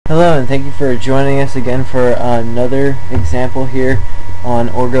Hello, and thank you for joining us again for another example here on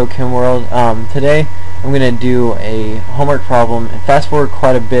orgochemworld. Today I'm going to do a homework problem and fast forward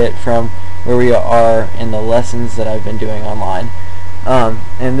quite a bit from where we are in the lessons that I've been doing online.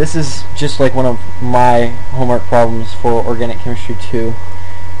 And this is just like one of my homework problems for Organic Chemistry 2.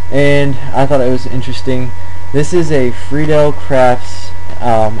 And I thought it was interesting. This is a Friedel-Crafts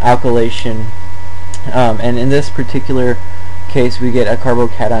alkylation, and in this particular case we get a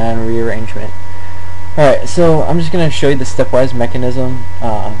carbocation rearrangement. Alright, so I'm just going to show you the stepwise mechanism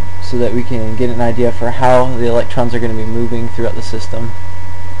so that we can get an idea for how the electrons are going to be moving throughout the system.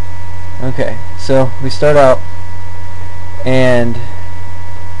 Okay, so we start out, and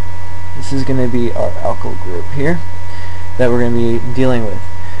this is going to be our alkyl group here that we're going to be dealing with.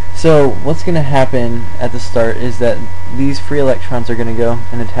 So what's going to happen at the start is that these free electrons are going to go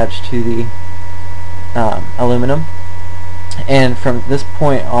and attach to the aluminum, and from this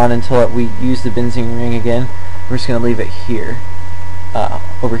point on until we use the benzene ring again, we're just going to leave it here,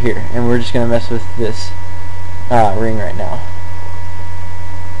 over here, and we're just going to mess with this ring right now.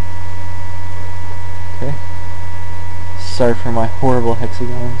 Okay, sorry for my horrible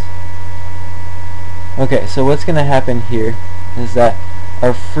hexagons. Okay, so what's going to happen here is that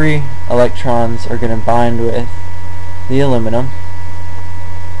our free electrons are going to bind with the aluminum.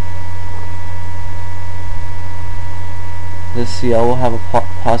 This Cl will have a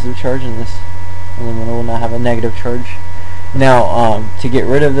positive charge, and this aluminum will not have a negative charge. Now, to get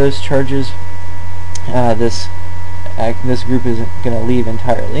rid of those charges, this group isn't going to leave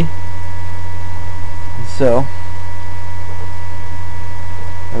entirely. So,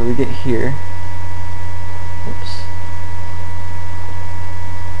 what we get here? Oops.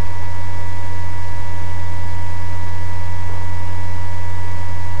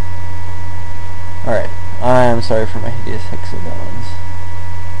 Alright, I'm sorry for my hideous hexagons.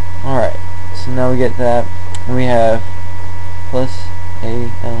 Alright, so now we get that, and we have plus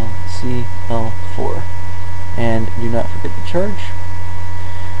AlCl4. And do not forget the charge.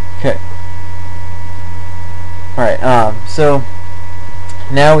 Okay. Alright, so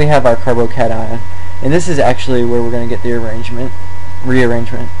now we have our carbocation, and this is actually where we're going to get the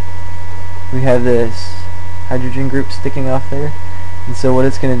rearrangement. We have this hydrogen group sticking off there. And so what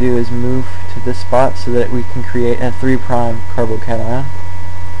it's going to do is move to this spot so that we can create a 3' carbocation.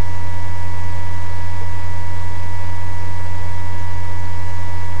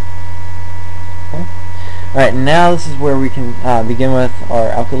 Okay. Alright, now this is where we can begin with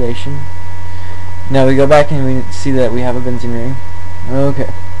our alkylation. Now we go back and we see that we have a benzene ring.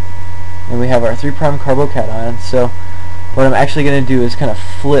 Okay. And we have our 3' carbocation. So what I'm actually going to do is kind of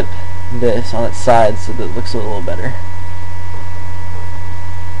flip this on its side so that it looks a little better.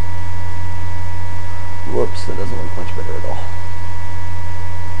 Whoops, that doesn't look much better at all.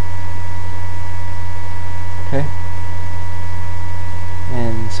 Okay.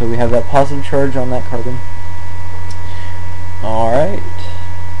 And so we have that positive charge on that carbon. Alright.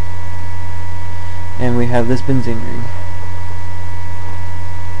 And we have this benzene ring.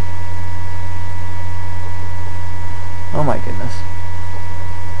 Oh my goodness.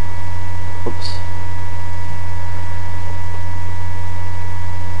 Oops.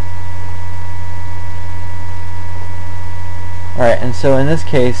 Alright, and so in this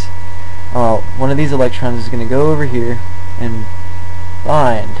case, one of these electrons is going to go over here and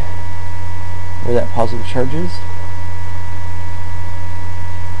bind where that positive charge is.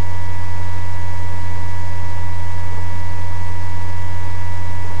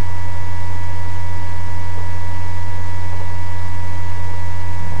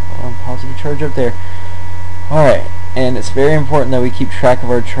 Positive charge up there. Alright, and it's very important that we keep track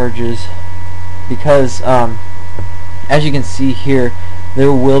of our charges, because as you can see here,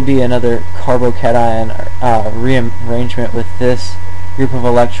 there will be another carbocation rearrangement with this group of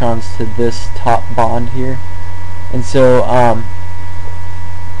electrons to this top bond here. And so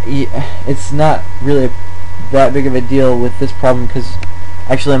it's not really that big of a deal with this problem, because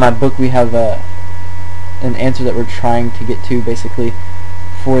actually in my book we have an answer that we're trying to get to basically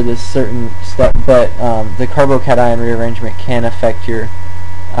for this certain step, but the carbocation rearrangement can affect your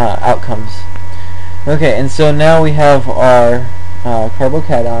outcomes. Okay, and so now we have our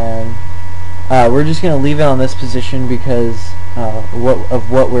carbocation. We're just going to leave it on this position because of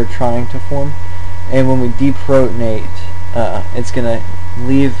what we're trying to form. And when we deprotonate, it's going to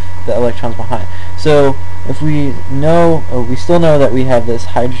leave the electrons behind. So if we know, we still know that we have this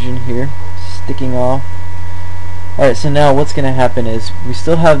hydrogen here sticking off. Alright, so now what's going to happen is we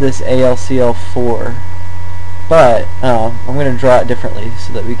still have this AlCl4, but I'm going to draw it differently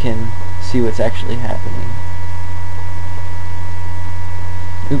so that we can see what's actually happening.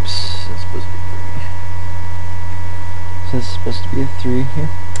 Oops, that's supposed to be 3. So this is supposed to be a 3 here.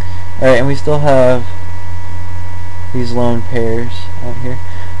 Alright, and we still have these lone pairs out here.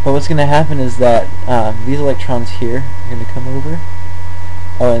 But what's going to happen is that these electrons here are going to come over.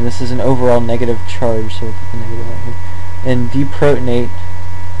 Oh, and this is an overall negative charge, so we'll put the negative right here. And deprotonate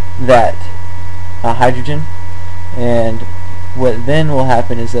that hydrogen. And what then will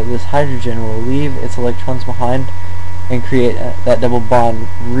happen is that this hydrogen will leave its electrons behind and create that double bond,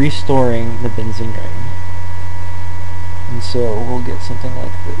 restoring the benzene ring. And so we'll get something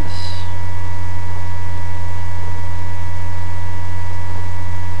like this.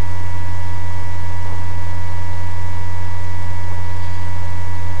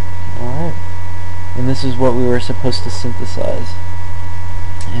 Alright. And this is what we were supposed to synthesize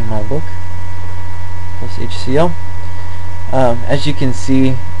in my book. Plus HCl. As you can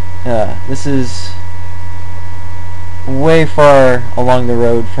see, this is way far along the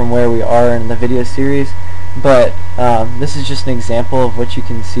road from where we are in the video series, but this is just an example of what you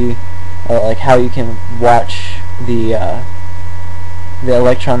can see, like how you can watch the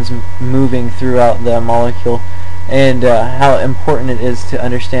electrons moving throughout the molecule, and how important it is to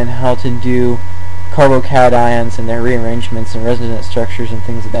understand how to do carbocations and their rearrangements and resonance structures and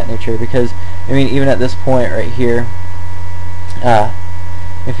things of that nature. Because I mean, even at this point right here,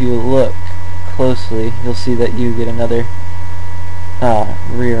 if you look closely, you'll see that you get another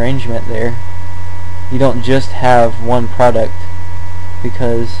rearrangement there. You don't just have one product,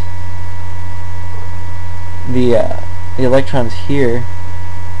 because the electrons here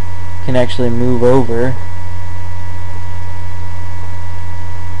can actually move over,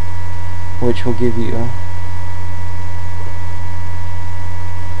 which will give you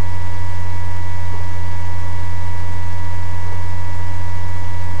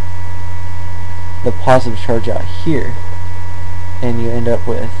the positive charge out here, and you end up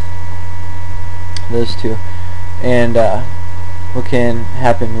with those two. And what can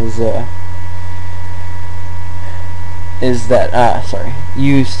happen is that sorry,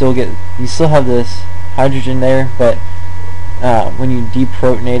 you still have this hydrogen there, but when you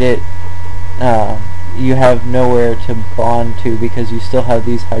deprotonate it, you have nowhere to bond to, because you still have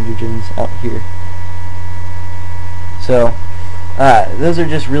these hydrogens out here. So those are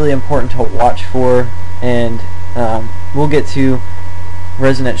just really important to watch for, and we'll get to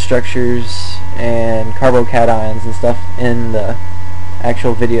resonance structures and carbocations and stuff in the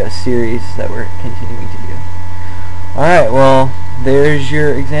actual video series that we're continuing to do. Alright, well, there's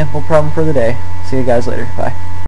your example problem for the day. See you guys later. Bye.